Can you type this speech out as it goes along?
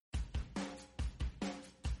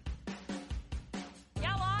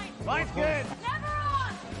Line's good. Never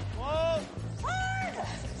on! Whoa. Hard!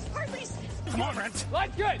 Hardly. Come on, Brent.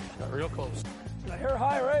 Line's good. Got real close. I hear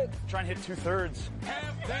high, right? Try and hit 2/3.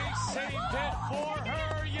 Have they saved it for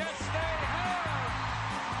her? Yes, they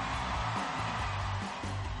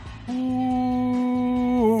have.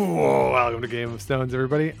 Ooh, welcome to Game of Stones,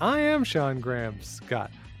 everybody. I am Sean Graham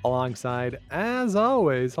Scott, alongside, as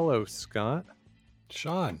always, hello, Scott.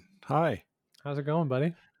 Sean, hi. How's it going,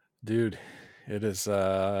 buddy? Dude, it is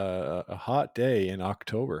a hot day in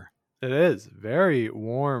October. It is very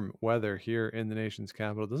warm weather here in the nation's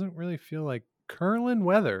capital. It doesn't really feel like curling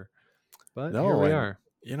weather, but here we are.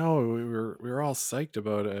 You know, we were all psyched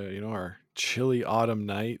about our chilly autumn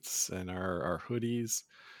nights and our hoodies.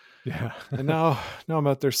 Yeah. And now I'm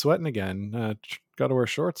out there sweating again. Got to wear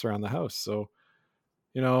shorts around the house. So,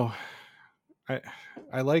 you know,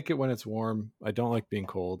 I like it when it's warm. I don't like being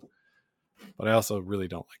cold, but I also really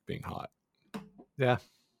don't like being hot. Yeah.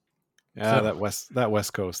 Yeah, that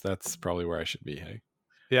west coast, that's probably where I should be, hey.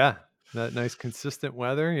 Yeah. That nice consistent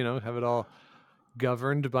weather, have it all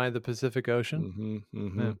governed by the Pacific Ocean.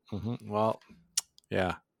 Well,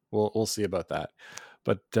 yeah, we'll see about that.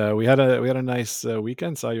 But we had a nice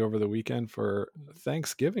weekend. Saw you over the weekend for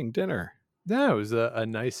Thanksgiving dinner. Yeah, it was a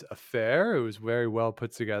nice affair. It was very well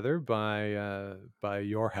put together by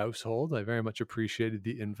your household. I very much appreciated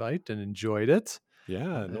the invite and enjoyed it.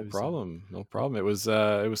 Yeah, no problem. It was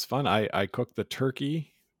fun. I cooked the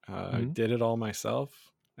turkey. I did it all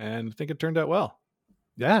myself, and I think it turned out well.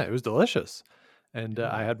 Yeah, it was delicious. And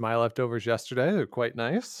I had my leftovers yesterday. They're quite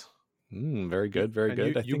nice. Very good, very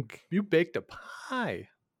good. I think you baked a pie.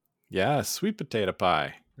 Yeah, sweet potato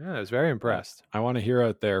pie. Yeah, I was very impressed. I want to hear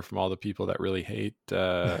out there from all the people that really hate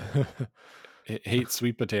hate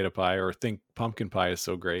sweet potato pie or think pumpkin pie is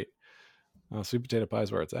so great. Sweet potato pie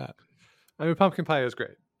is where it's at. I mean, pumpkin pie is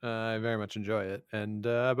great. I very much enjoy it, and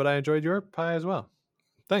but I enjoyed your pie as well.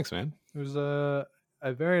 Thanks, man. It was a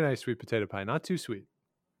very nice sweet potato pie, not too sweet.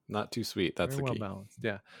 Not too sweet. That's very the key. Well balanced.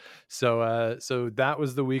 Yeah. So that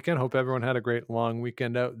was the weekend. Hope everyone had a great long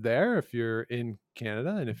weekend out there. If you're in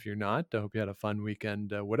Canada, and if you're not, I hope you had a fun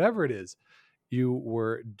weekend. Whatever it is you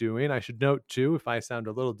were doing. I should note too, if I sound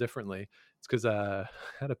a little differently, it's because I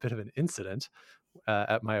had a bit of an incident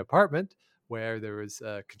at my apartment where there was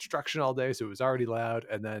construction all day, so it was already loud.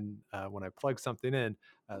 And then when I plugged something in,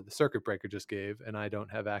 the circuit breaker just gave, and I don't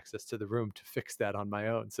have access to the room to fix that on my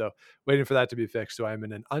own. So waiting for that to be fixed. So I'm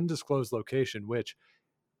in an undisclosed location, which,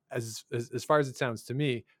 as far as it sounds to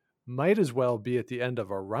me, might as well be at the end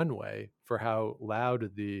of a runway for how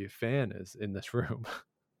loud the fan is in this room.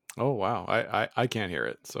 Oh, wow. I can't hear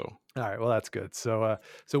it. So, all right. Well, that's good. So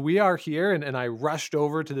we are here, and I rushed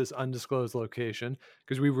over to this undisclosed location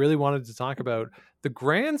because we really wanted to talk about the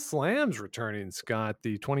Grand Slams returning, Scott,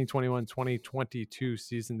 the 2021-2022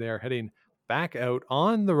 season. They are heading back out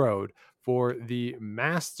on the road for the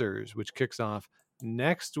Masters, which kicks off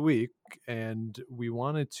next week. And we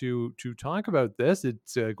wanted to talk about this.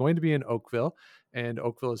 It's going to be in Oakville, and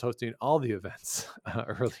Oakville is hosting all the events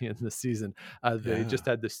early in the season. They just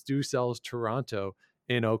had the Stu Sells Toronto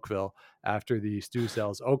in Oakville after the Stu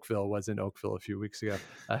Sells Oakville was in Oakville a few weeks ago.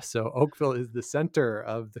 So Oakville is the center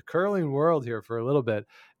of the curling world here for a little bit,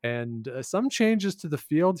 and some changes to the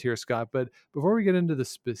field here, Scott. But before we get into the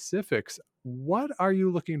specifics, what are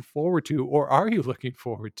you looking forward to, or are you looking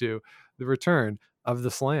forward to the return of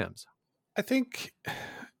the Slams? I think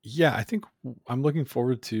I'm looking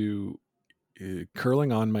forward to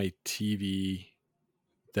curling on my TV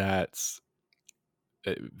that's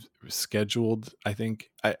scheduled. I think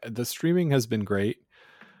the streaming has been great,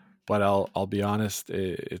 but I'll be honest,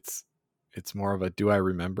 it's more of a do I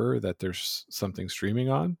remember that there's something streaming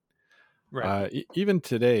on? Right. Even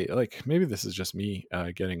today, like maybe this is just me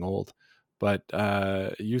getting old, but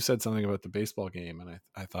you said something about the baseball game, and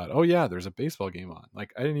I thought, oh yeah, there's a baseball game on.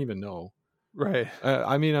 Like I didn't even know. Right.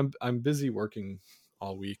 I mean, I'm busy working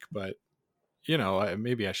all week, but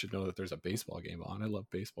maybe I should know that there's a baseball game on. I love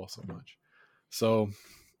baseball so much. So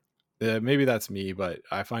maybe that's me, but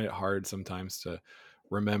I find it hard sometimes to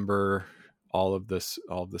remember all of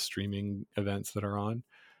the streaming events that are on.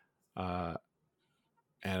 And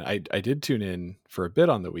I did tune in for a bit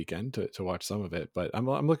on the weekend to watch some of it, but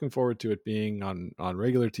I'm looking forward to it being on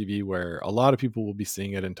regular TV where a lot of people will be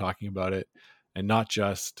seeing it and talking about it, and not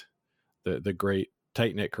just the great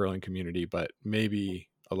tight-knit curling community, but maybe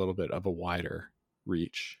a little bit of a wider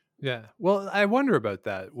reach. Yeah. Well, I wonder about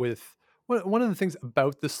that. With one of the things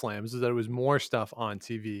about the Slams is that it was more stuff on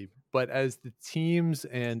TV, but as the teams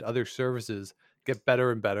and other services get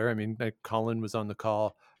better and better, I mean, like Colin was on the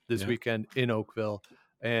call this weekend in Oakville,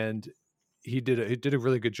 and he did a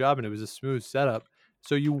really good job, and it was a smooth setup.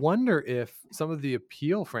 So you wonder if some of the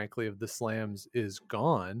appeal, frankly, of the slams is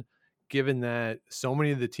gone, given that so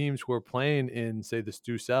many of the teams who are playing in, say, the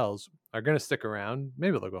Stu Cells are going to stick around.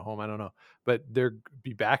 Maybe they'll go home. I don't know. But they'll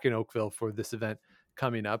be back in Oakville for this event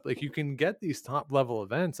coming up. Like, you can get these top level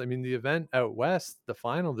events. I mean, the event out west, the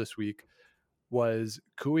final this week, was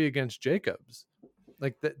Cooey against Jacobs.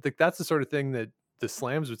 Like that's the sort of thing that the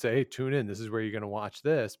slams would say, hey, tune in. This is where you're going to watch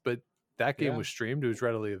this. But that game was streamed. It was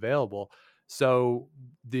readily available. So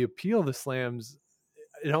the appeal of the slams,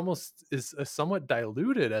 it almost is somewhat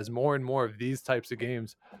diluted as more and more of these types of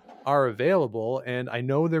games are available. And I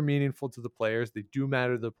know they're meaningful to the players. They do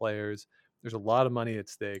matter to the players. There's a lot of money at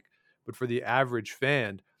stake. But for the average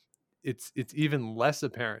fan, it's even less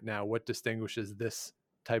apparent now what distinguishes this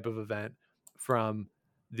type of event from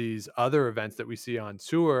these other events that we see on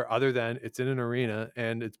tour, other than it's in an arena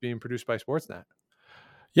and it's being produced by Sportsnet.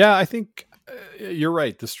 Yeah, I think you're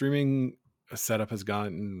right. The streaming setup has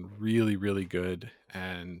gotten really, really good,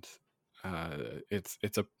 and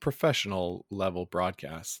it's a professional level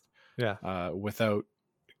broadcast. Yeah, without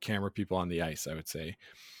camera people on the ice, I would say.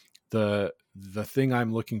 The thing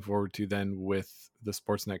I'm looking forward to then with the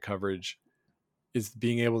Sportsnet coverage is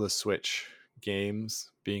being able to switch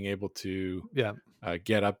games, being able to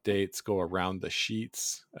get updates, go around the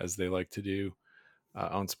sheets as they like to do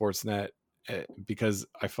on Sportsnet. Because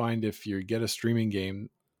I find if you get a streaming game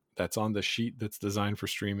that's on the sheet that's designed for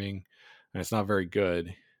streaming and it's not very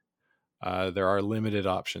good, there are limited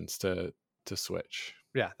options to switch.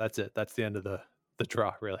 Yeah, that's it. That's the end of the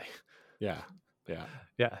draw, really. Yeah.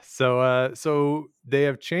 So they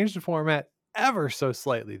have changed the format ever so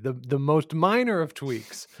slightly, the most minor of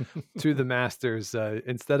tweaks to the Masters.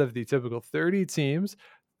 Instead of the typical 30 teams,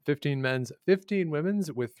 15 men's, 15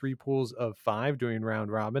 women's, with 3 pools of 5 doing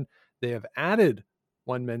round robin, they have added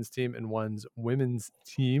 1 men's team and 1 women's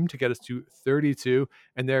team to get us to 32,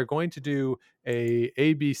 and they're going to do a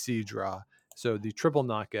ABC draw. So the triple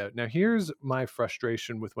knockout. Now, here's my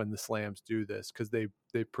frustration with when the slams do this, because they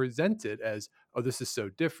present it as, oh, this is so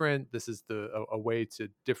different. This is a way to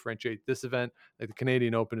differentiate this event. Like the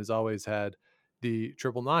Canadian Open has always had the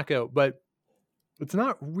triple knockout, but it's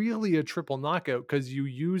not really a triple knockout because you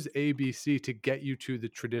use ABC to get you to the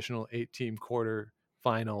traditional 8-team quarter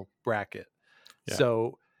final bracket. Yeah.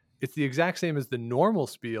 So it's the exact same as the normal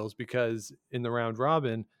spiels, because in the round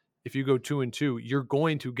robin, if you go 2-2, you're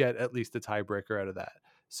going to get at least a tiebreaker out of that.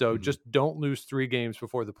 So just don't lose 3 games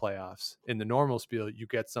before the playoffs. In the normal spiel, you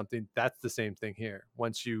get something. That's the same thing here.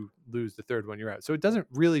 Once you lose the 3rd one, you're out. So it doesn't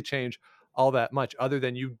really change all that much, other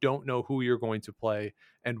than you don't know who you're going to play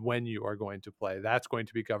and when you are going to play. That's going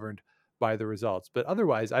to be governed by the results. But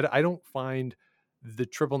otherwise, I don't find the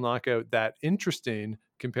triple knockout that interesting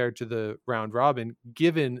compared to the round robin,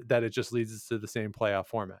 given that it just leads us to the same playoff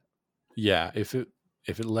format. Yeah, if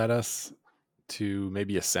it led us to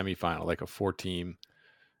maybe a semifinal, like a 4-team,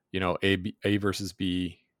 A versus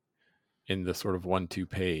B in the sort of 1-2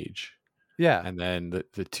 page. Yeah. And then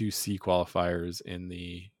the 2 C qualifiers in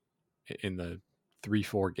the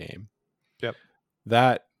 3-4 game. Yep.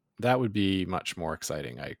 That would be much more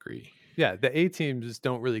exciting. I agree. Yeah. The A teams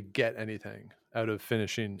don't really get anything out of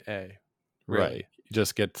finishing A. Really. Right. You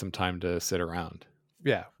just get some time to sit around.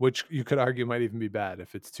 Yeah. Which you could argue might even be bad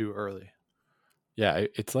if it's too early. Yeah.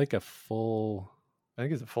 It's like I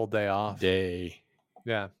think it's a full day off.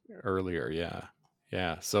 Yeah. Earlier. Yeah.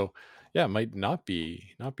 Yeah. So yeah, it might not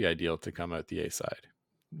be ideal to come out the A side.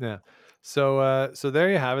 Yeah. So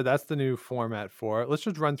there you have it. That's the new format for it. Let's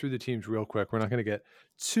just run through the teams real quick. We're not going to get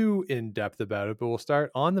too in depth about it, but we'll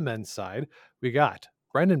start on the men's side. We got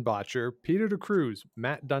Brendan Bottcher, Peter DeCruz,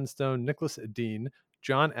 Matt Dunstone, Nicholas Dean,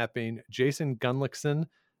 John Epping, Jason Gunlickson,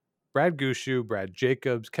 Brad Gushue, Brad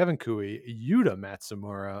Jacobs, Kevin Cooey, Yuta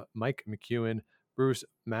Matsumura, Mike McEwen, Bruce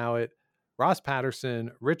Mowat, Ross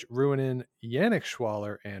Patterson, Rich Ruoinen, Yannick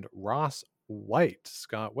Schwaller, and Ross White.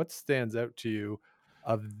 Scott, what stands out to you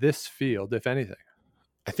of this field, if anything?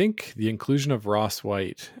 I think the inclusion of Ross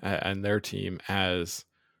White and their team as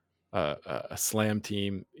a slam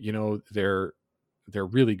team, they're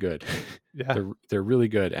really good. Yeah, they're really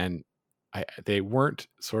good, and they weren't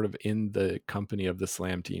sort of in the company of the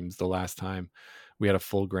slam teams the last time we had a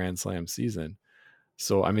full Grand Slam season.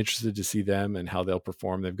 So I'm interested to see them and how they'll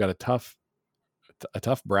perform. They've got a tough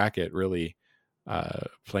bracket, really,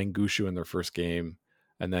 playing Gushue in their first game,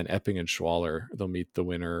 and then Epping and Schwaller. They'll meet the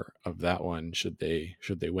winner of that one should they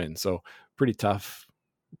win. So pretty tough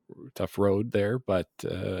road there, but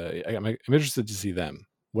I'm interested to see them.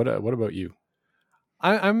 What about you?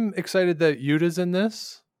 I'm excited that Yuta's in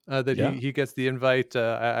this. He gets the invite.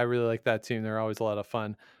 I really like that team. They're always a lot of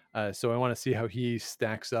fun. So I want to see how he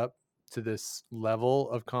stacks up to this level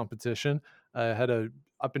of competition. Had a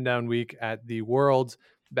up and down week at the Worlds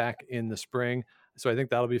back in the spring. So I think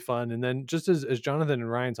that'll be fun. And then just as Jonathan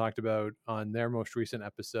and Ryan talked about on their most recent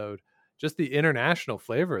episode, just the international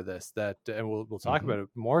flavor of this and we'll talk about it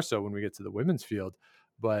more so when we get to the women's field.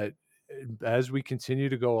 But as we continue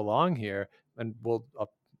to go along here, and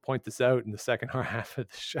I'll point this out in the second half of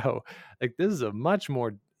the show, like this is a much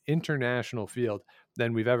more international field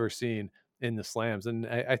than we've ever seen in the slams. And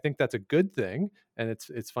I think that's a good thing. And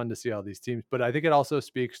it's fun to see all these teams, but I think it also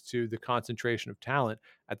speaks to the concentration of talent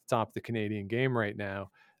at the top of the Canadian game right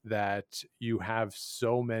now, that you have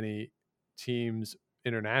so many teams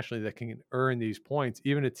internationally that can earn these points.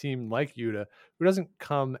 Even a team like Utah, who doesn't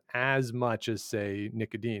come as much as say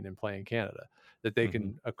Nicodine and play in Canada, that they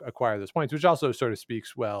can acquire those points, which also sort of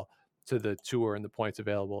speaks well to the tour and the points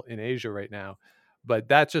available in Asia right now. But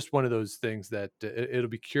that's just one of those things that it'll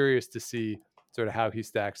be curious to see sort of how he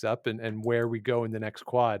stacks up and where we go in the next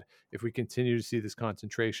quad, if we continue to see this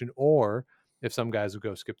concentration or if some guys will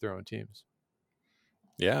go skip their own teams.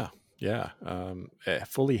 Yeah.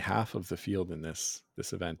 Fully half of the field in this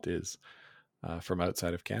event is from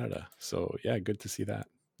outside of Canada. So yeah, good to see that.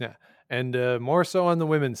 Yeah. And more so on the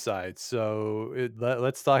women's side. So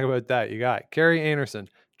let's talk about that. You got Carrie Anderson,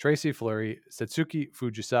 Tracy Fleury, Satsuki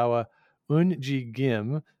Fujisawa, Eun-ji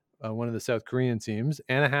Kim, one of the South Korean teams,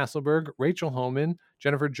 Anna Hasselberg, Rachel Homan,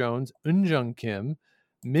 Jennifer Jones, Eunjung Kim,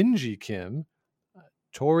 Minji Kim,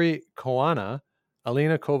 Tori Koana,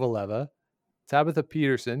 Alina Kovaleva, Tabitha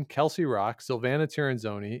Peterson, Kelsey Rock, Silvana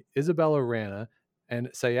Tiranzoni, Isabella Rana, and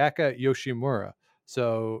Sayaka Yoshimura.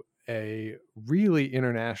 So a really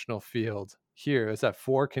international field here. Is that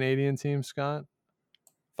 4 Canadian teams, Scott?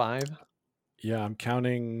 5? Yeah, I'm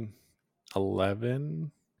counting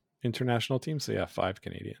 11 international teams. So yeah, 5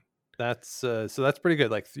 Canadian. That's so that's pretty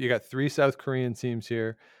good. Like you got 3 South Korean teams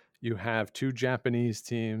here. You have 2 Japanese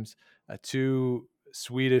teams, 2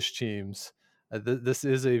 Swedish teams. This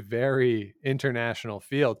is a very international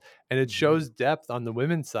field, and it shows depth on the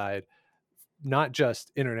women's side, not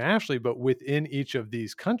just internationally, but within each of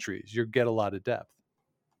these countries. You get a lot of depth.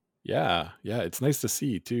 Yeah, it's nice to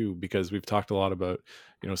see too, because we've talked a lot about,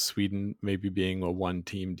 Sweden maybe being a 1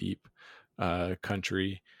 team deep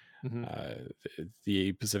country.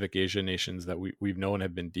 The Pacific Asia nations that we've known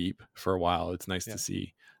have been deep for a while. It's nice to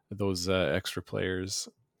see those extra players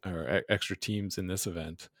or extra teams in this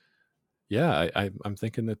event. Yeah, I'm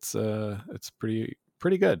thinking it's pretty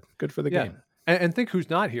good for the game. And think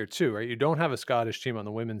who's not here too, right? You don't have a Scottish team on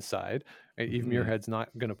the women's side. Right? Eve Muirhead's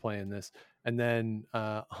not going to play in this. And then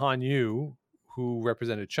Han Yu, who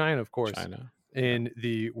represented China, of course, in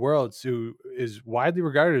the Worlds, who is widely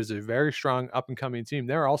regarded as a very strong up-and-coming team.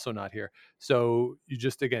 They're also not here. So you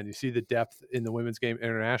see the depth in the women's game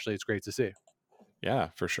internationally. It's great to see. Yeah,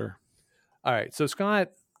 for sure. All right. So,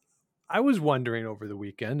 Scott, I was wondering over the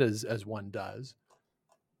weekend, as one does,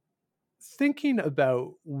 thinking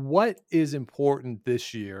about what is important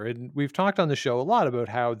this year. And we've talked on the show a lot about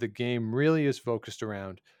how the game really is focused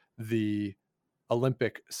around the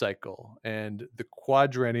Olympic cycle and the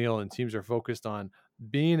quadrennial, and teams are focused on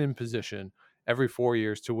being in position every 4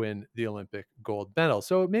 years to win the Olympic gold medal.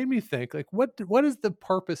 So it made me think, like, what is the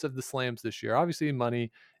purpose of the slams this year? Obviously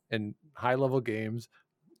money and high level games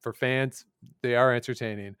for fans, they are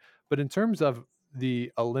entertaining. But in terms of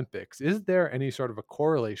the Olympics, is there any sort of a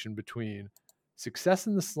correlation between success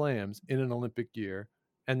in the slams in an Olympic year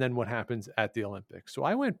and then what happens at the Olympics? So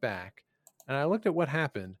I went back and I looked at what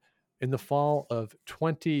happened in the fall of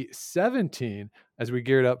 2017 as we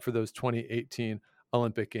geared up for those 2018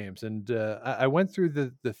 Olympic Games. And I went through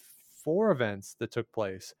the 4 events that took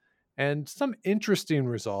place and some interesting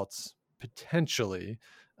results potentially.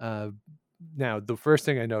 Now, the first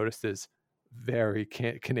thing I noticed is very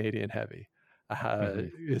Canadian heavy.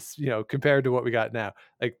 It's, compared to what we got now,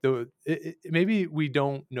 like maybe we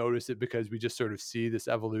don't notice it because we just sort of see this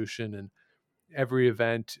evolution and every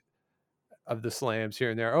event of the slams here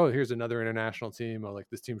and there. Oh, here's another international team. Oh, like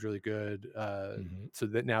this team's really good. So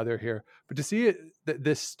that now they're here, but to see it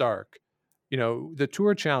this stark, the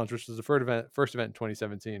Tour Challenge, which was the first event in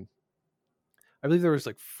 2017, I believe there was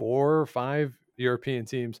like 4 or 5 European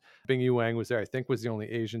teams. Bingyi Wang was there. I think was the only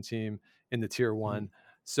Asian team in the tier 1.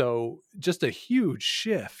 So just a huge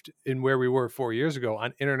shift in where we were 4 years ago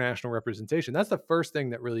on international representation. That's the first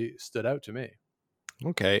thing that really stood out to me.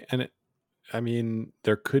 Okay. And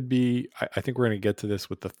there could be, I think we're going to get to this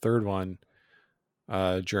with the third one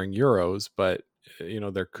during Euros, but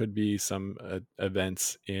there could be some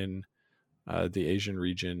events in the Asian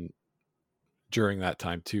region during that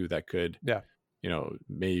time too, that could,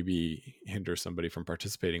 maybe hinder somebody from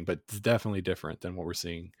participating, but it's definitely different than what we're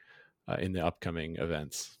seeing in the upcoming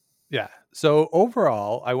events. Yeah. So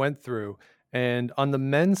overall, I went through, and on the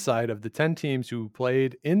men's side of the 10 teams who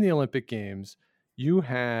played in the Olympic Games, you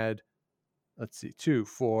had, let's see, 2,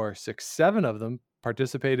 4, 6, 7 of them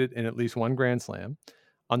participated in at least one Grand Slam.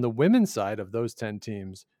 On the women's side of those 10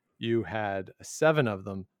 teams, you had 7 of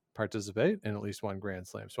them participate in at least one Grand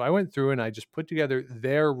Slam. So I went through and I just put together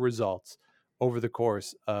their results over the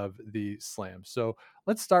course of the slams. So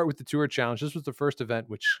let's start with the Tour Challenge. This was the first event,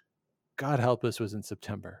 which, God help us, was in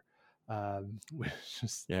September.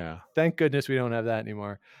 Thank goodness we don't have that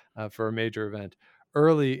anymore for a major event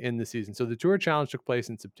early in the season. So the Tour Challenge took place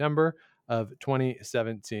in September of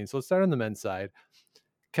 2017. So let's start on the men's side.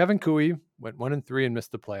 Kevin Koe went 1-3 and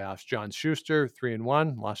missed the playoffs. John Schuster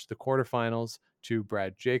 3-1, lost the quarterfinals to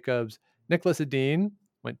Brad Jacobs. Nicholas Edin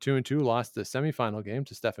went 2-2, lost the semifinal game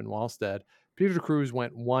to Stefan Wallstedt. Peter de Cruz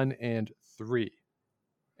went 1-3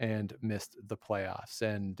 and missed the playoffs.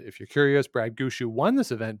 And if you're curious, Brad Gushue won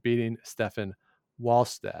this event, beating Stefan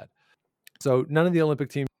Wallstedt. So none of the Olympic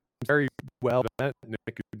teams very well.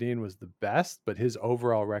 Nick Edin was the best, but his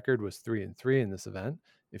overall record was 3-3 in this event,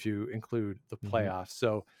 if you include the playoffs.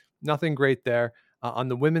 So nothing great there. On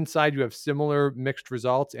the women's side, you have similar mixed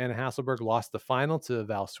results. Anna Hasselborg lost the final to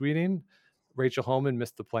Val Sweeting. Rachel Homan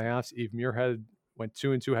missed the playoffs. Eve Muirhead went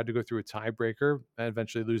 2-2, had to go through a tiebreaker, and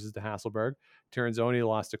eventually loses to Hasselborg. Tirinzoni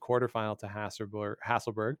lost a quarterfinal to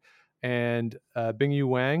Hasselborg. And Bingyu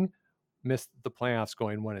Wang missed the playoffs,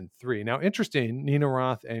 going 1-3. Now, interesting, Nina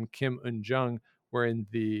Roth and Kim Eun-jung were in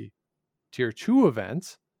the Tier 2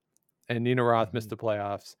 events, and Nina Roth missed the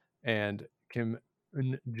playoffs, and Kim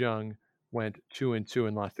Eun-jung went 2-2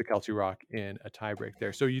 and lost to Kelsey Rock in a tiebreak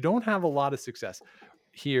there. So you don't have a lot of success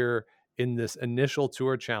here in this initial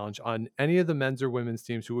Tour Challenge on any of the men's or women's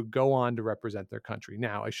teams who would go on to represent their country.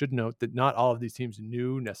 Now, I should note that not all of these teams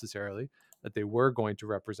knew necessarily that they were going to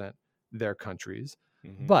represent their countries,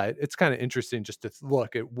 but it's kind of interesting just to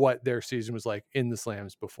look at what their season was like in the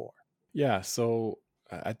slams before. Yeah. So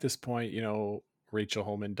at this point, Rachel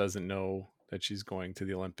Homan doesn't know that she's going to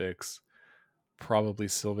the Olympics. Probably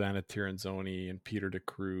Silvana Tirinzoni and Peter de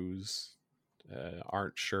Cruz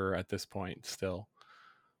aren't sure at this point still.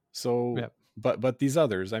 So, but these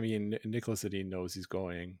others, I mean, Nicholas Edin knows he's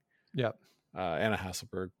going. Yep. Anna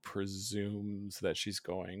Hasselborg presumes that she's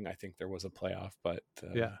going. I think there was a playoff, but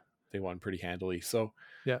they won pretty handily. So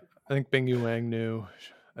I think Bingyu Wang knew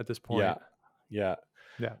at this point. Yeah.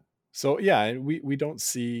 So we don't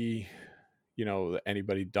see,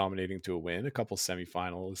 anybody dominating to a win. A couple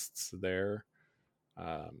semifinalists there,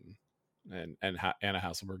 and Anna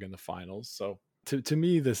Hasselborg in the finals. So to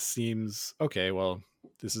me, this seems okay. Well,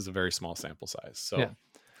 this is a very small sample size. So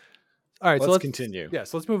all right, let's continue.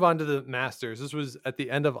 So let's move on to the Masters. This was at the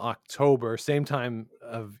end of October, same time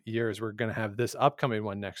of years. We're going to have this upcoming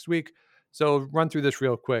one next week. So run through this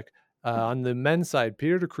real quick. On the men's side,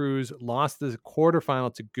 Peter de Cruz lost the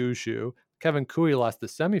quarterfinal to Gushue. Kevin Koe lost the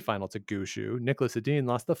semifinal to Gushue. Nicholas Edin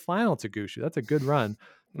lost the final to Gushue. That's a good run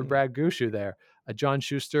for Brad Gushue there. John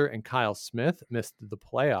Schuster and Kyle Smith missed the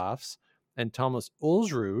playoffs. And Thomas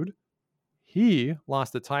Ulsrud, he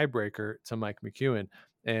lost the tiebreaker to Mike McEwen.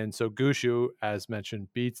 And so Gushue, as mentioned,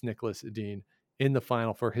 beats Nicholas Edin in the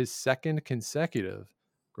final for his second consecutive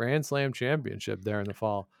Grand Slam championship there in the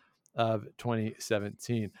fall of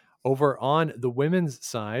 2017. Over on the women's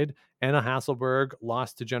side, Anna Hasselborg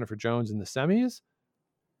lost to Jennifer Jones in the semis.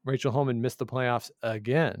 Rachel Homan missed the playoffs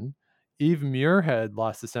again. Eve Muirhead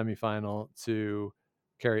lost the semifinal to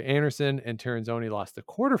Carrie Anderson, and Tirinzoni lost the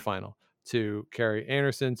quarterfinal to Carrie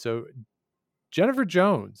Anderson. So Jennifer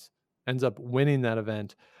Jones ends up winning that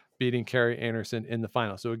event, beating Carrie Anderson in the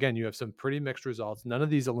final. So again, you have some pretty mixed results. None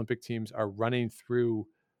of these Olympic teams are running through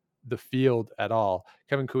the field at all.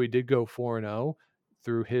 Kevin Koe did go 4-0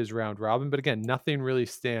 through his round robin, but again, nothing really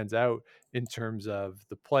stands out in terms of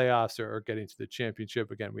the playoffs or getting to the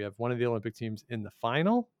championship. Again, we have one of the Olympic teams in the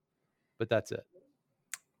final, but that's it.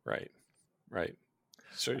 Right.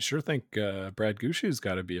 So I sure think Brad Gushue's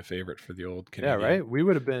got to be a favorite for the old Canadian. Yeah, right. We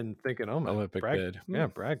would have been thinking, oh my, Olympic bid. Yeah,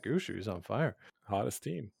 Brad Gushue's on fire. Hottest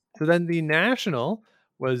team. So then the national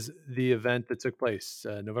was the event that took place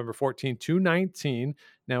November 14 to 19.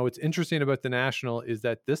 Now, what's interesting about the national is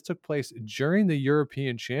that this took place during the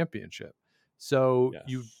European Championship. So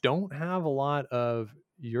you don't have a lot of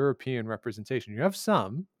European representation. You have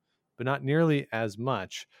some, but not nearly as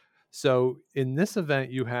much. So in this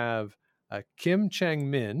event, you have Kim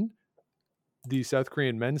Chang-min, the South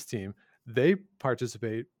Korean men's team. They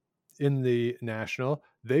participate in the national.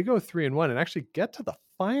 They go 3-1 and actually get to the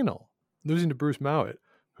final, losing to Bruce Mouat,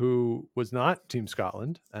 who was not Team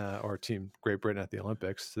Scotland or Team Great Britain at the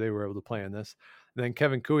Olympics. So they were able to play in this. And then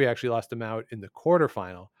Kevin Koe actually lost to Mouat in the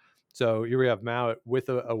quarterfinal. So here we have Mouat with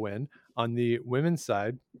a win. On the women's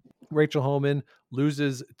side, Rachel Homan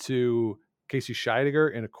loses to Casey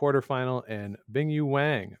Scheidegger in a quarterfinal, and Bingyu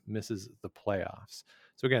Wang misses the playoffs.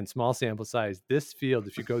 So again, small sample size. This field,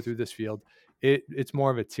 if you go through this field, it's more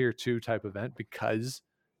of a tier 2 type event because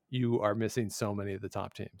you are missing so many of the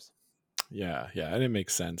top teams. Yeah, and it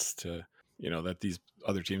makes sense to, that these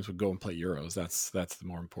other teams would go and play Euros. That's the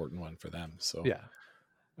more important one for them. So yeah.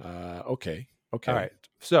 Okay. All right.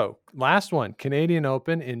 So last one, Canadian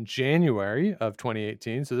Open in January of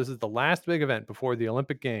 2018. So this is the last big event before the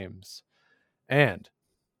Olympic Games. And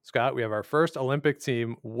Scott, we have our first Olympic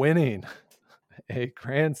team winning a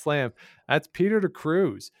Grand Slam. That's Peter de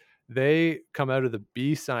Cruz. They come out of the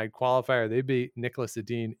B-side qualifier. They beat Nicolas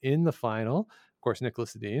Edin in the final. Of course,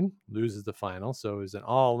 Nicolas Edin loses the final, so it was an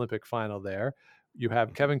all-Olympic final there. You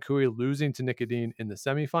have Kevin Koe losing to Nick Edin in the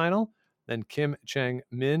semifinal. Then Kim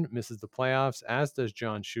Chang-min misses the playoffs, as does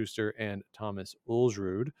John Schuster and Thomas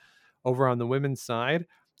Ulsrud. Over on the women's side,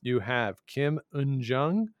 you have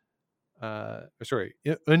Eunjung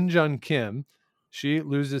Kim. She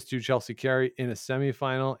loses to Chelsea Carey in a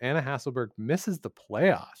semifinal. Anna Hasselberg misses the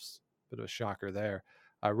playoffs. Bit of a shocker there.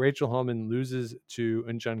 Rachel Homan loses to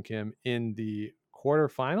Eunjung Kim in the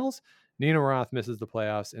quarterfinals. Nina Roth misses the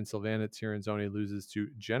playoffs, and Silvana Tirinzoni loses to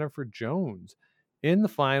Jennifer Jones in the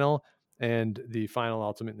final. And the final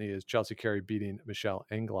ultimately is Chelsea Carey beating Michelle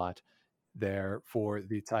Englot there for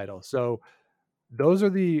the title. So those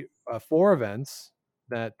are the 4 events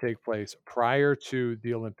that take place prior to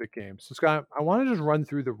the Olympic Games. So Scott, I want to just run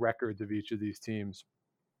through the records of each of these teams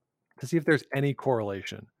to see if there's any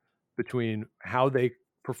correlation between how they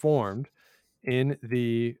performed in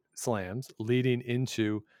the slams leading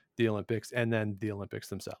into the Olympics and then the Olympics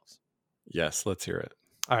themselves. Yes, let's hear it.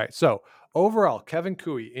 All right. So overall, Kevin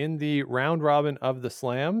Koe in the round robin of the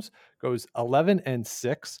slams goes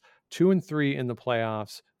 11-6, 2-3 in the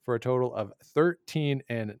playoffs for a total of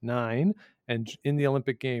 13-9. And in the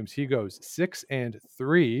Olympic Games, he goes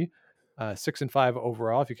 6-3, 6-5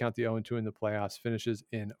 overall. If you count the 0-2 in the playoffs, finishes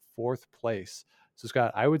in 4th place. So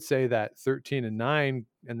Scott, I would say that 13-9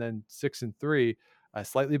 and then 6-3, a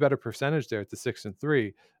slightly better percentage there at the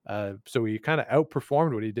 6-3. So he kind of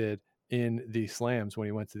outperformed what he did in the slams when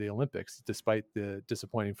he went to the Olympics, despite the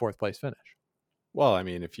disappointing 4th place finish. Well, I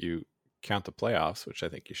mean, if you count the playoffs, which I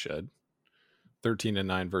think you should,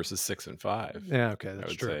 13-9 versus 6-5. Yeah, okay,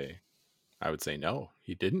 that's true. I would say no,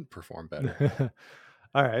 he didn't perform better.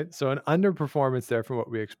 All right, so an underperformance there from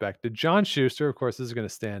what we expected. John Schuster, of course, this is going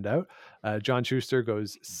to stand out. John Schuster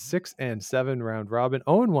goes 6-7 round robin,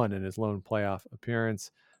 0-1 in his lone playoff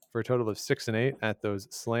appearance for a total of 6-8 at those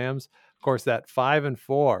slams. Of course, that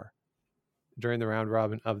 5-4 during the round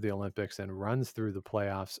robin of the Olympics and runs through the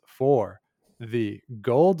playoffs for the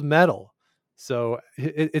gold medal. So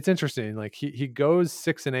it's interesting. Like he goes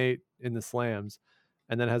 6-8 in the slams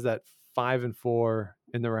and then has that 5-4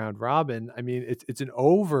 in the round robin. I mean, it's an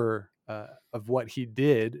over of what he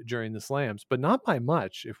did during the slams, but not by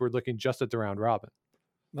much if we're looking just at the round robin.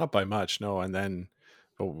 Not by much, no. And then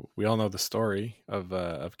we all know the story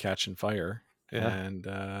of catching fire. Yeah.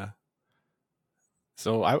 And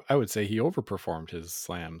so I would say he overperformed his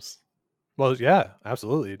slams. Well, yeah,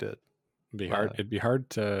 absolutely he did. It'd be hard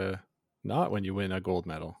to not when you win a gold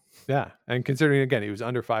medal. Yeah, and considering, again, he was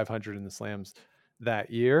under 500 in the slams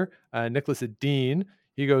that year. Nicolas Edin,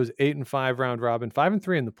 he goes 8-5 round robin,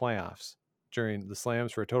 5-3 in the playoffs during the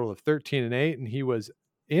slams for a total of 13-8, and he was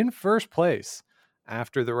in first place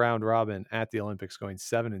after the round robin at the Olympics, going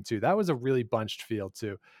 7-2. That was a really bunched field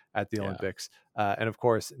too at the Olympics. And of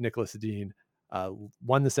course, Nicolas Edin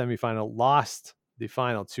won the semifinal, lost the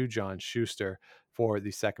final to John Schuster for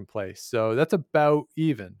the 2nd place. So that's about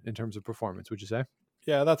even in terms of performance, would you say?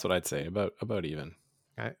 Yeah, that's what I'd say, about even.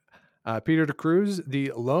 Okay. Peter de Cruz,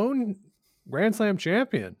 the lone Grand Slam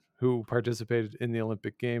champion who participated in the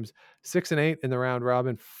Olympic Games, 6-8 in the round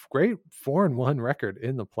robin, great 4-1 record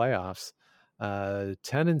in the playoffs,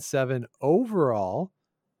 10-7 overall.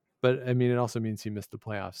 But I mean, it also means he missed the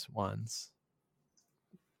playoffs once.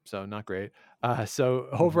 So not great. So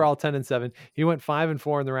overall 10-7, he went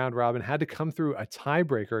 5-4 in the round robin, had to come through a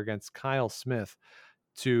tiebreaker against Kyle Smith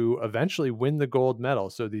to eventually win the gold medal.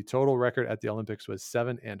 So the total record at the Olympics was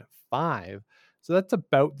 7-5. So that's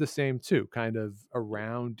about the same too, kind of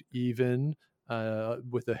around even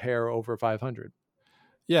with a hair over 500.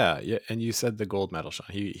 Yeah. And you said the gold medal, Sean.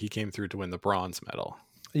 He came through to win the bronze medal.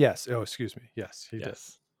 Yes. Oh, excuse me. Yes, he did.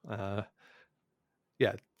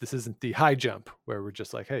 Yeah, this isn't the high jump where we're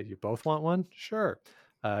just like, hey, you both want one? Sure.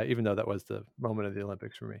 even though that was the moment of the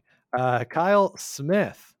Olympics for me. Kyle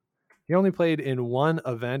Smith. He only played in one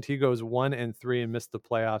event. He goes 1-3 and missed the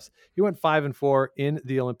playoffs. He went 5-4 in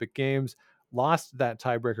the Olympic Games, lost that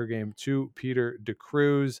tiebreaker game to Peter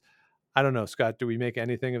DeCruz. I don't know, Scott, do we make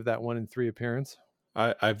anything of that 1-3 appearance?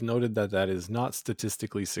 I've noted that is not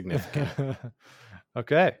statistically significant.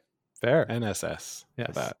 Okay, fair. NSS.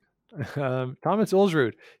 Yes. That. Thomas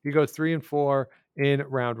Ulsrud, he goes 3-4 in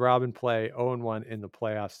round robin play, 0-1 in the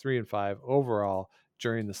playoffs, 3-5 overall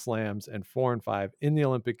during the slams, and 4-5 in the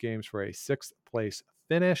Olympic Games for a 6th place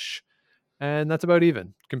finish. And that's about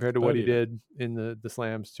even compared to what he did in the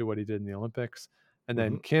slams to what he did in the Olympics. And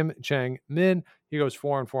then Kim Chang Min, he goes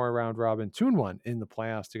 4-4 round robin, 2-1 in the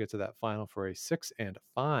playoffs to get to that final for a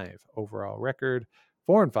 6-5 overall record,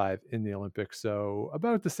 4-5 in the Olympics. So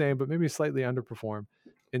about the same, but maybe slightly underperformed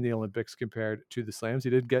in the Olympics compared to the slams. He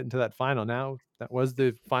did get into that final. Now that was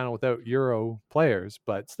the final without Euro players,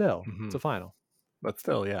 but still it's a final. But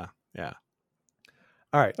still, yeah.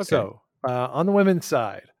 All right. Okay. So on the women's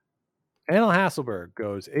side, Anna Hasselberg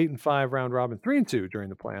goes 8-5 round robin, 3-2 during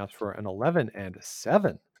the playoffs for an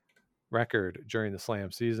 11-7 record during the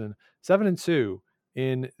slam season, 7-2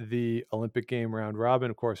 in the Olympic game round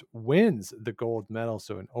robin. Of course, wins the gold medal,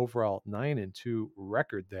 so an overall 9-2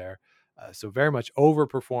 record there. So very much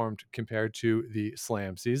overperformed compared to the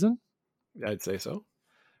slam season. I'd say so.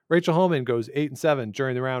 Rachel Homan goes 8-7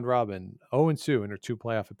 during the round robin, 0-2 in her 2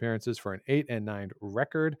 playoff appearances for an 8-9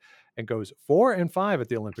 record, and goes 4-5 at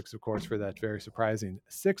the Olympics, of course, for that very surprising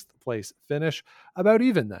 6th place finish. About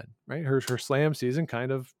even then, right? Her slam season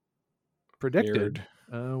kind of predicted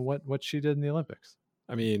what she did in the Olympics.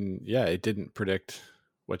 I mean, yeah, it didn't predict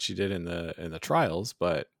what she did in the trials,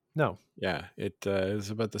 but no, yeah, it is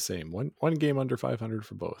about the same. One game under 500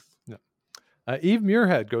 for both. No. Eve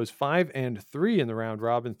Muirhead goes 5-3 in the round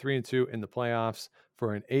robin, 3-2 in the playoffs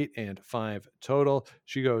for an 8-5 total.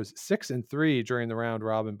 She goes 6-3 during the round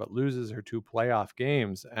robin, but loses her 2 playoff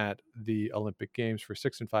games at the Olympic Games for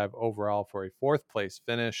 6-5 overall for a 4th place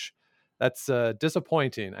finish. That's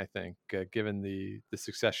disappointing, I think, given the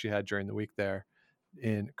success she had during the week there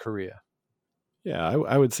in Korea. Yeah,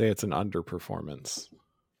 I would say it's an underperformance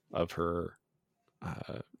of her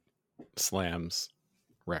slams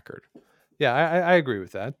record. Yeah, I agree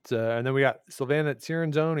with that. And then we got Silvana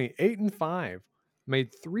Tirenzoni, 8-5, made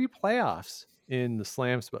 3 playoffs in the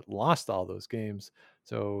slams, but lost all those games.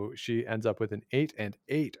 So she ends up with an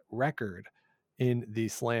 8-8 record in the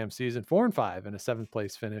slam season, 4-5, and a 7th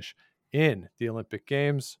place finish in the Olympic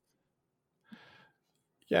Games.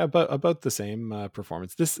 Yeah, but about the same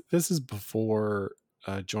performance. This is before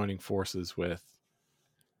joining forces with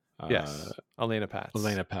Elena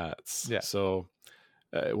Pats. Yeah. So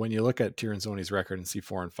when you look at Tirenzoni's record and see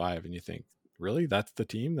 4-5, and you think, really, that's the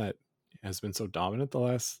team that has been so dominant the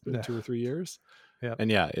last 2 or 3 years? Yeah.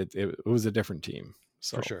 And yeah, it was a different team.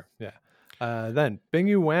 So. For sure. Yeah. Then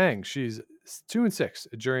Bingyu Wang, she's 2-6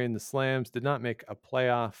 during the slams, did not make a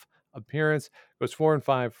playoff appearance, goes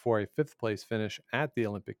 4-5 for a 5th place finish at the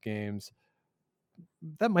Olympic Games.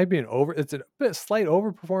 That might be it's a bit slight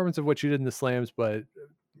overperformance of what you did in the slams, but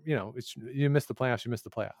you missed the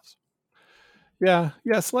playoffs.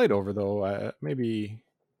 Yeah, slight over though. Maybe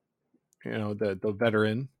the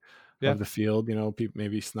veteran of the field, people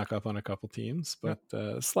maybe snuck up on a couple teams, but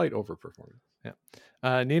slight overperformance.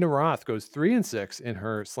 Yeah. Nina Roth goes 3-6 in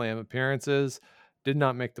her slam appearances, did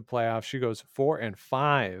not make the playoffs. She goes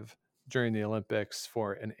 4-5 during the Olympics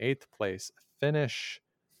for an 8th place finish.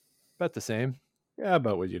 About the same. Yeah,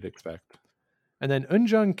 about what you'd expect. And then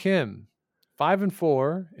Eunjung Kim,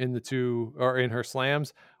 5-4 in her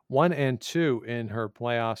slams, 1-2 in her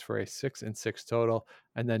playoffs for a 6-6 total,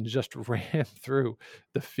 and then just ran through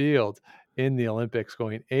the field in the Olympics,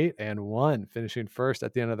 going 8-1, finishing first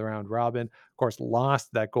at the end of the round robin. Of course,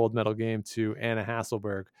 lost that gold medal game to Anna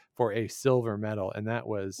Hasselberg for a silver medal, and that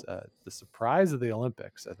was the surprise of the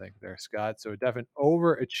Olympics, I think, there, Scott. So a definite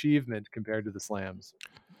overachievement compared to the slams.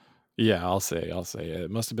 Yeah, I'll say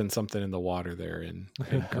it must have been something in the water there in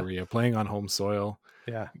Korea, playing on home soil.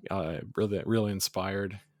 Yeah, really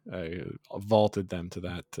inspired. I vaulted them to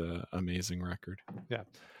that amazing record. Yeah.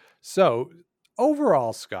 So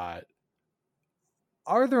overall, Scott,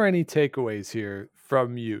 are there any takeaways here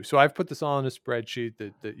from you? So I've put this all in a spreadsheet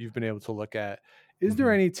that you've been able to look at. Is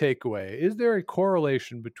there any takeaway? Is there a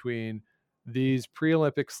correlation between these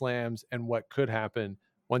pre-Olympic slams and what could happen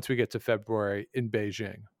once we get to February in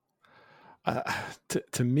Beijing?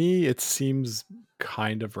 To me, it seems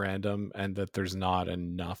kind of random, and that there's not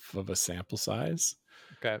enough of a sample size.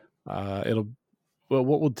 Okay. What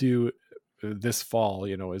we'll do this fall,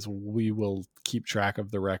 is we will keep track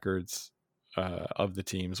of the records of the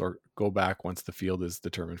teams, or go back once the field is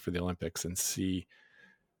determined for the Olympics and see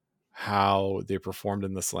how they performed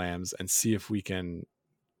in the slams and see if we can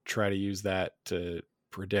try to use that to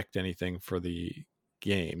predict anything for the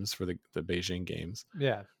games, for the Beijing games.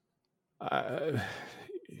 Yeah.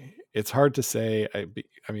 It's hard to say.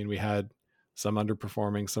 I mean, we had some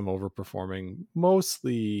underperforming, some overperforming.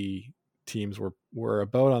 Mostly teams were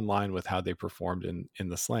about on line with how they performed in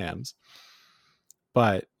the slams.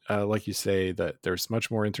 But like you say, that there's much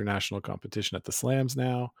more international competition at the slams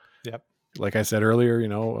now. Yep. Like I said earlier,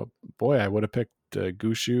 boy, I would have picked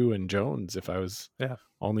Gushue and Jones if I was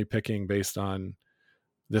only picking based on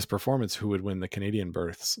this performance who would win the Canadian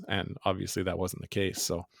berths, and obviously that wasn't the case.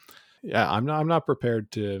 So yeah, I'm not prepared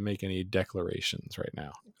to make any declarations right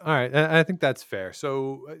now. All right, and I think that's fair.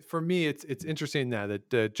 So for me, it's interesting now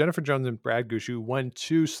that Jennifer Jones and Brad Gushue won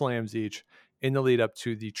 2 slams each in the lead up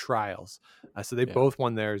to the trials. So they both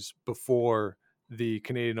won theirs before the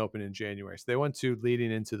Canadian Open in January. So they won 2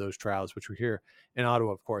 leading into those trials, which were here in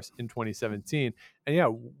Ottawa, of course, in 2017. And yeah,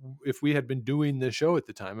 if we had been doing this show at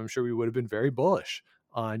the time, I'm sure we would have been very bullish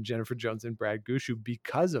on Jennifer Jones and Brad Gushue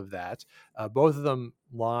because of that. Both of them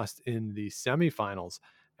lost in the semifinals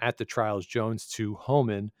at the trials, Jones to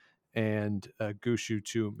Homan and Gushue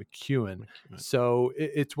to McEwen. So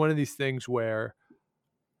it's one of these things where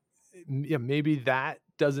maybe that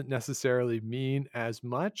doesn't necessarily mean as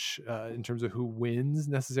much in terms of who wins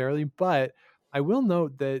necessarily, but I will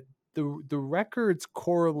note that the records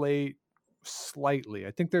correlate slightly.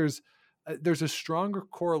 I think there's a stronger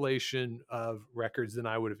correlation of records than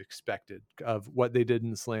I would have expected of what they did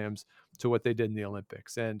in the slams to what they did in the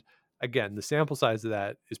Olympics. And again, the sample size of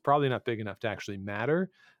that is probably not big enough to actually matter.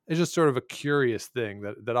 It's just sort of a curious thing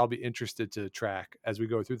that I'll be interested to track as we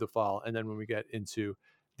go through the fall. And then when we get into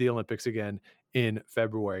the Olympics again in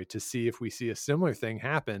February, to see if we see a similar thing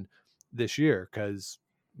happen this year, because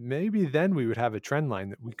maybe then we would have a trend line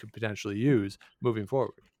that we could potentially use moving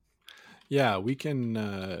forward. Yeah, we can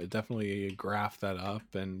definitely graph that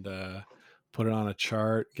up and put it on a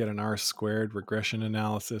chart, get an R-squared regression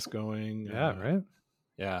analysis going. Yeah, right.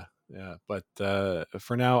 Yeah. But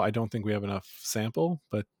for now, I don't think we have enough sample.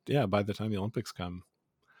 But yeah, by the time the Olympics come,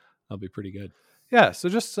 that'll be pretty good. Yeah, so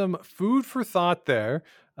just some food for thought there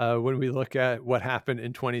when we look at what happened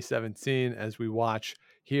in 2017 as we watch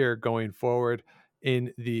here going forward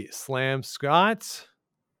in the Slam. Scott,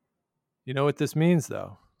 you know what this means,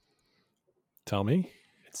 though? Tell me.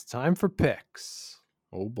 It's time for picks.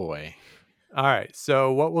 Oh, boy. All right,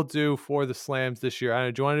 so what we'll do for the slams this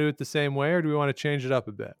year, do you want to do it the same way or do we want to change it up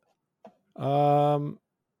a bit? Well,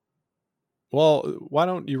 why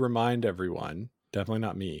don't you remind everyone, definitely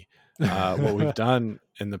not me, what we've done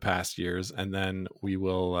in the past years, and then we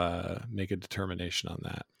will make a determination on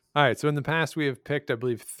that. All right, so in the past we have picked, I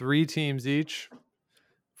believe, 3 teams each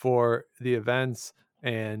for the events.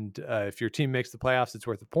 And if your team makes the playoffs, it's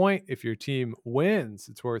worth a point. If your team wins,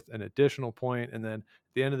 it's worth an additional point. And then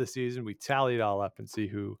at the end of the season, we tally it all up and see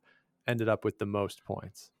who ended up with the most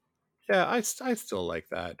points. Yeah, I still like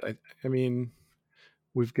that. I mean,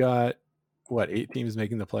 we've got, 8 teams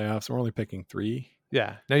making the playoffs. We're only picking 3.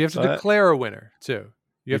 Yeah. Now you have to declare a winner, too.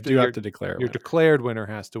 You have to declare your declared winner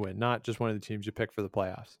has to win, not just one of the teams you pick for the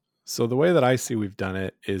playoffs. So the way that I see we've done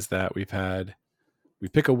it is that we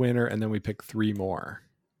pick a winner and then we pick 3 more.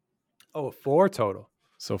 Oh, 4 total.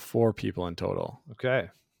 So 4 people in total. Okay.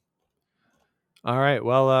 All right.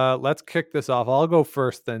 Well, let's kick this off. I'll go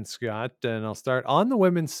first then, Scott, and I'll start on the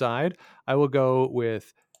women's side. I will go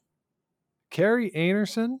with Carrie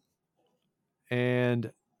Anerson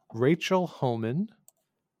and Rachel Homan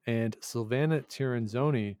and Silvana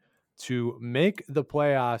Tirinzoni to make the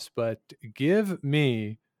playoffs, but give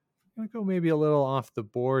me, I'm going to go maybe a little off the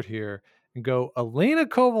board here and go Elena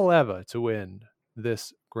Kovaleva to win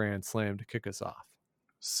this Grand Slam to kick us off.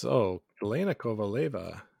 So Elena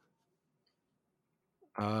Kovaleva.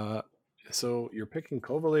 So you're picking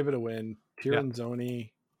Kovaleva to win,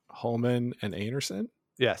 Tirinzoni, Homan, and Anerson?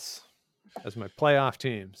 Yes, as my playoff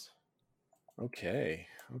teams. Okay.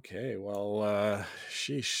 Well,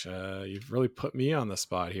 sheesh, you've really put me on the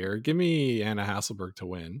spot here. Give me Anna Hasselborg to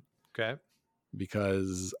win. Okay.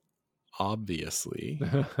 Because obviously.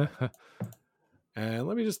 And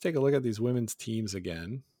let me just take a look at these women's teams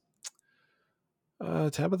again.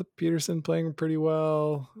 Tabitha Peterson playing pretty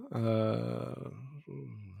well.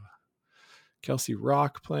 Kelsey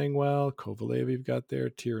Rock playing well. Kovaleva you've got there.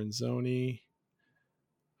 Tirinzoni.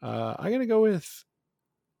 I'm going to go with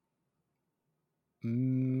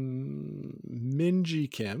Minji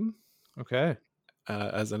Kim. Okay.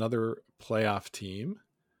 As another playoff team.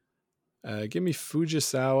 Give me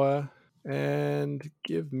Fujisawa and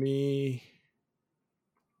give me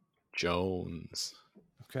Jones.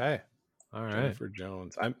 Okay. All right. Jennifer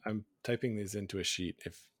Jones. I'm typing these into a sheet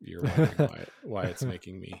if you're wondering why it's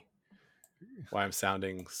making me, why I'm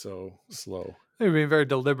sounding so slow. You're being very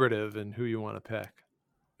deliberative in who you want to pick.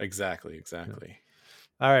 Exactly. Yeah.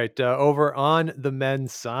 All right. Over on the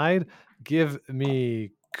men's side, give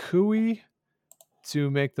me Cooey to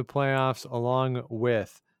make the playoffs along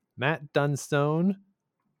with Matt Dunstone,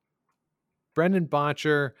 Brendan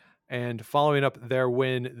Botcher, and following up their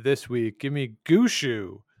win this week, give me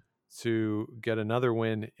Gushue to get another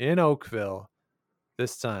win in Oakville,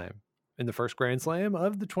 this time in the first Grand Slam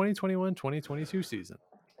of the 2021-2022 season.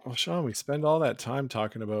 Well, Sean, we spend all that time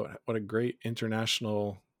talking about what a great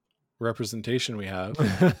international representation we have.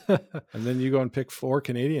 And then you go and pick 4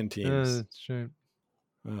 Canadian teams. That's true.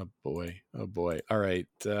 Oh boy. All right.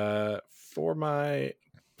 For my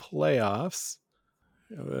playoffs,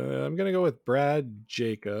 I'm going to go with Brad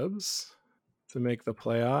Jacobs to make the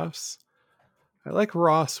playoffs. I like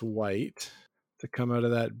Ross White to come out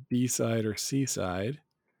of that B side or C side.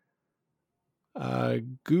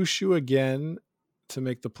 Gushue again to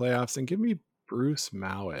make the playoffs, and give me Bruce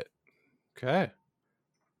Mowat. Okay.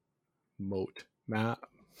 I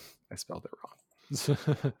spelled it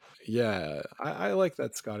wrong. Yeah, I like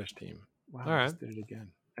that Scottish team. Wow, all right. I just did it again.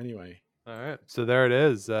 Anyway. All right. So there it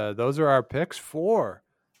is. Those are our picks for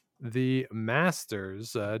the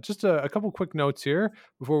Masters. Just a couple quick notes here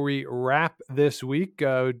before we wrap this week.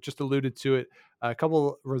 Just alluded to it. A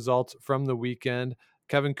couple results from the weekend.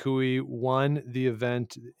 Kevin Cooey won the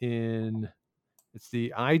event it's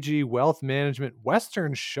the IG Wealth Management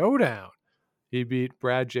Western Showdown. He beat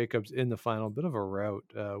Brad Jacobs in the final. Bit of a rout,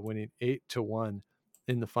 winning 8-1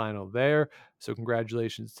 in the final there. So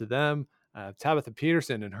congratulations to them. Tabitha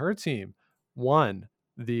Peterson and her team won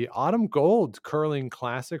the Autumn Gold Curling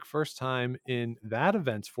Classic. First time in that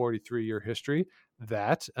event's 43-year history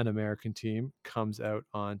that an American team comes out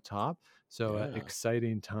on top. So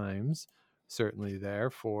exciting times certainly there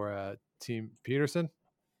for Team Peterson.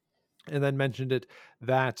 And then mentioned it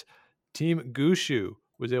that Team Gushue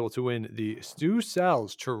was able to win the Stu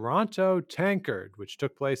Sells Toronto Tankard, which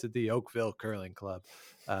took place at the Oakville Curling Club.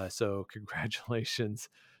 So congratulations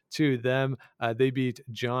to them. They beat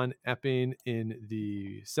John Epping in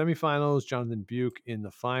the semifinals, Jonathan Buke in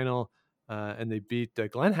the final, and they beat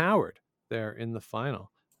Glenn Howard there in the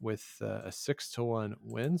final with a 6-1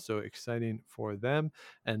 win. So exciting for them.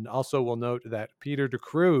 And also we'll note that Peter de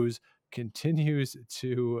Cruz continues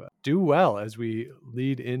to do well as we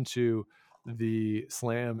lead into the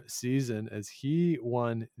Slam season, as he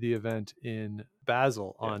won the event in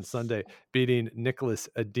Basel on Sunday, beating Nicholas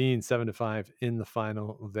Adine 7-5 in the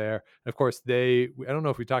final there. And of course, I don't know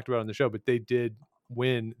if we talked about it on the show, but they did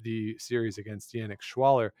win the series against Yannick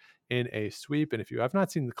Schwaller in a sweep. And if you have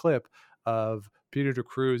not seen the clip of Peter de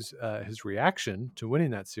Cruz, his reaction to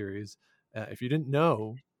winning that series, if you didn't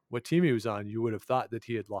know what team he was on, you would have thought that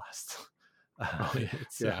he had lost.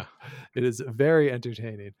 It is very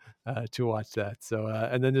entertaining to watch that. So,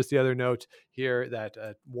 and then just the other note here that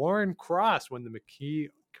Warren Cross won the McKee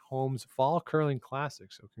Holmes Fall Curling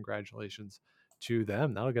Classic. So congratulations to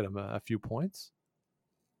them. That'll get them a few points.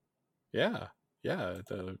 Yeah.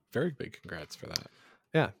 Very big congrats for that.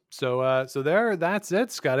 Yeah. So that's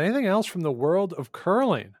it, Scott. Anything else from the world of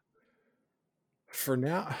curling? For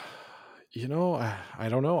now, I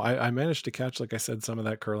don't know. I managed to catch, like I said, some of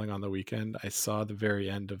that curling on the weekend. I saw the very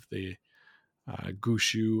end of the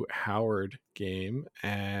Gushue Howard game,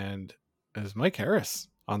 and it was Mike Harris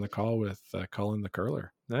on the call with Colin the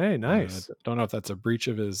Curler. Hey, nice. Don't know if that's a breach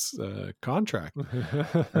of his contract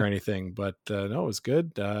or anything, but no, it was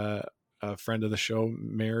good. A friend of the show,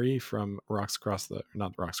 Mary from not Rocks Across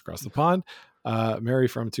the Pond, Mary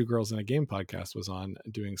from Two Girls in a Game podcast was on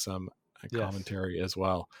doing some commentary as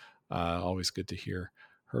well. Always good to hear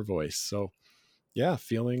her voice. So yeah,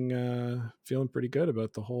 feeling pretty good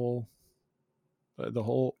about the whole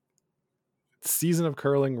season of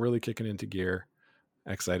curling really kicking into gear.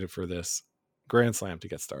 Excited for this Grand Slam to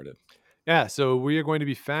get started. Yeah, so we are going to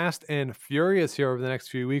be fast and furious here over the next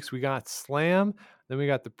few weeks. We got Slam, then we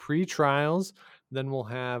got the pre-trials, then we'll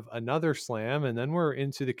have another Slam, and then we're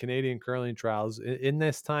into the Canadian curling trials in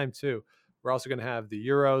this time too. We're also going to have the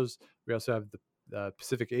Euros. We also have the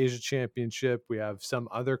Pacific Asia Championship. We have some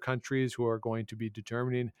other countries who are going to be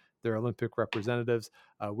determining their Olympic representatives.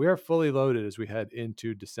 We are fully loaded as we head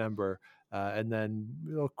into December, and then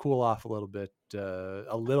it'll cool off a little bit,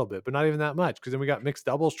 but not even that much, because then we got mixed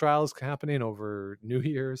doubles trials happening over New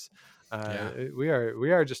Year's. We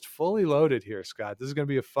are just fully loaded here, Scott. This is going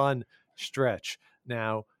to be a fun stretch.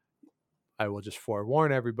 Now, I will just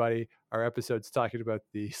forewarn everybody, our episodes talking about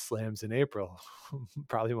the slams in April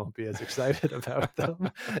probably won't be as excited about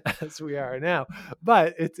them as we are now.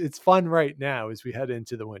 But it's fun right now as we head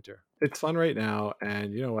into the winter. It's fun right now.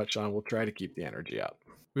 And you know what, Sean? We'll try to keep the energy up.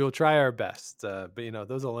 We will try our best. But,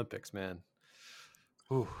 those Olympics, man.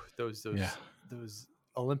 Ooh, those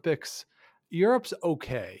Olympics. Europe's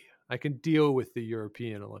okay. I can deal with the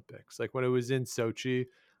European Olympics. Like when it was in Sochi,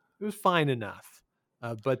 it was fine enough.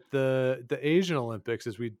 But the Asian Olympics,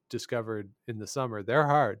 as we discovered in the summer, they're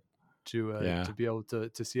hard to be able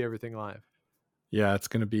to see everything live. Yeah, it's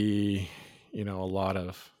going to be, a lot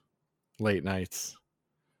of late nights.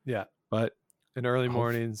 Yeah. But in early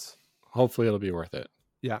mornings. Hopefully it'll be worth it.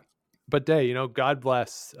 Yeah. But God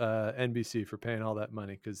bless NBC for paying all that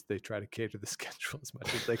money, because they try to cater the schedule as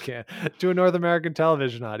much as they can to a North American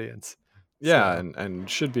television audience. Yeah, so, and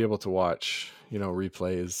should be able to watch,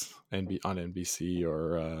 replays on NBC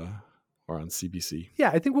or on CBC. Yeah,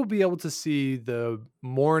 I think we'll be able to see the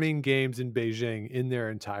morning games in Beijing in their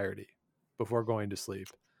entirety before going to sleep.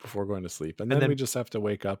 And then we just have to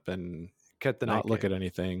wake up and not look at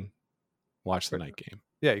anything, watch the night game.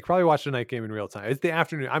 Yeah, you can probably watch the night game in real time. It's the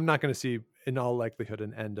afternoon. I'm not going to see, in all likelihood,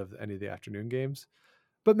 an end of any of the afternoon games,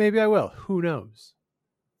 but maybe I will. Who knows?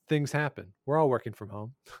 Things happen. We're all working from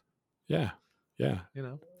home. Yeah.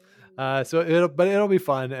 So it'll be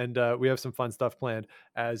fun, and we have some fun stuff planned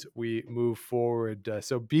as we move forward.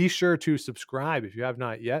 So be sure to subscribe if you have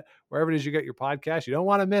not yet, wherever it is you get your podcast. You don't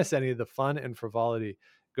want to miss any of the fun and frivolity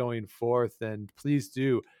going forth, and please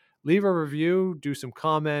do leave a review, do some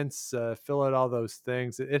comments, fill out all those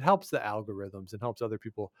things. It helps the algorithms and helps other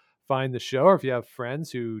people find the show. Or if you have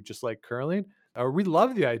friends who just like curling, we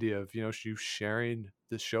love the idea of, you sharing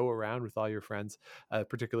the show around with all your friends,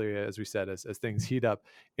 particularly, as we said, as things heat up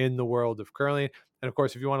in the world of curling. And of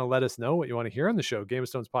course, if you want to let us know what you want to hear on the show,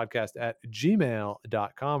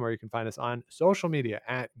 gameofstonespodcast@gmail.com, or you can find us on social media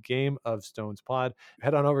 @GameOfStonesPod.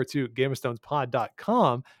 Head on over to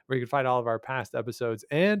gameofstonespod.com, where you can find all of our past episodes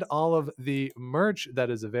and all of the merch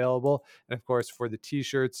that is available. And of course, for the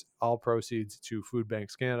t-shirts, all proceeds to Food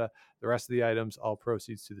Banks Canada. The rest of the items, all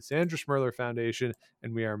proceeds to the Sandra Schmirler Foundation,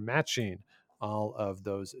 and we are matching all of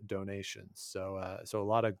those donations. So a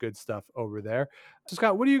lot of good stuff over there. So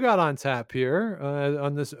Scott, what do you got on tap here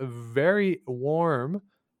on this very warm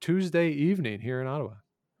Tuesday evening here in Ottawa?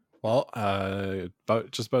 Well,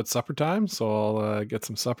 about supper time, so I'll get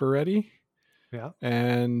some supper ready. Yeah.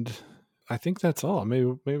 And I think that's all.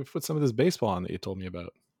 Maybe put some of this baseball on that you told me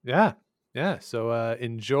about. Yeah. So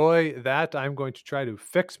enjoy that. I'm going to try to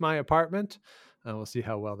fix my apartment. We'll see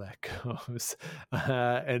how well that goes.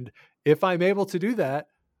 And if I'm able to do that,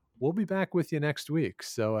 we'll be back with you next week.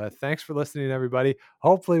 So thanks for listening, everybody.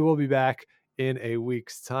 Hopefully we'll be back in a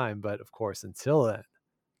week's time. But of course, until then,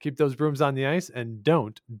 keep those brooms on the ice and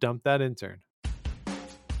don't dump that intern.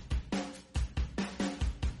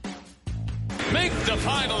 Make the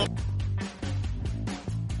final.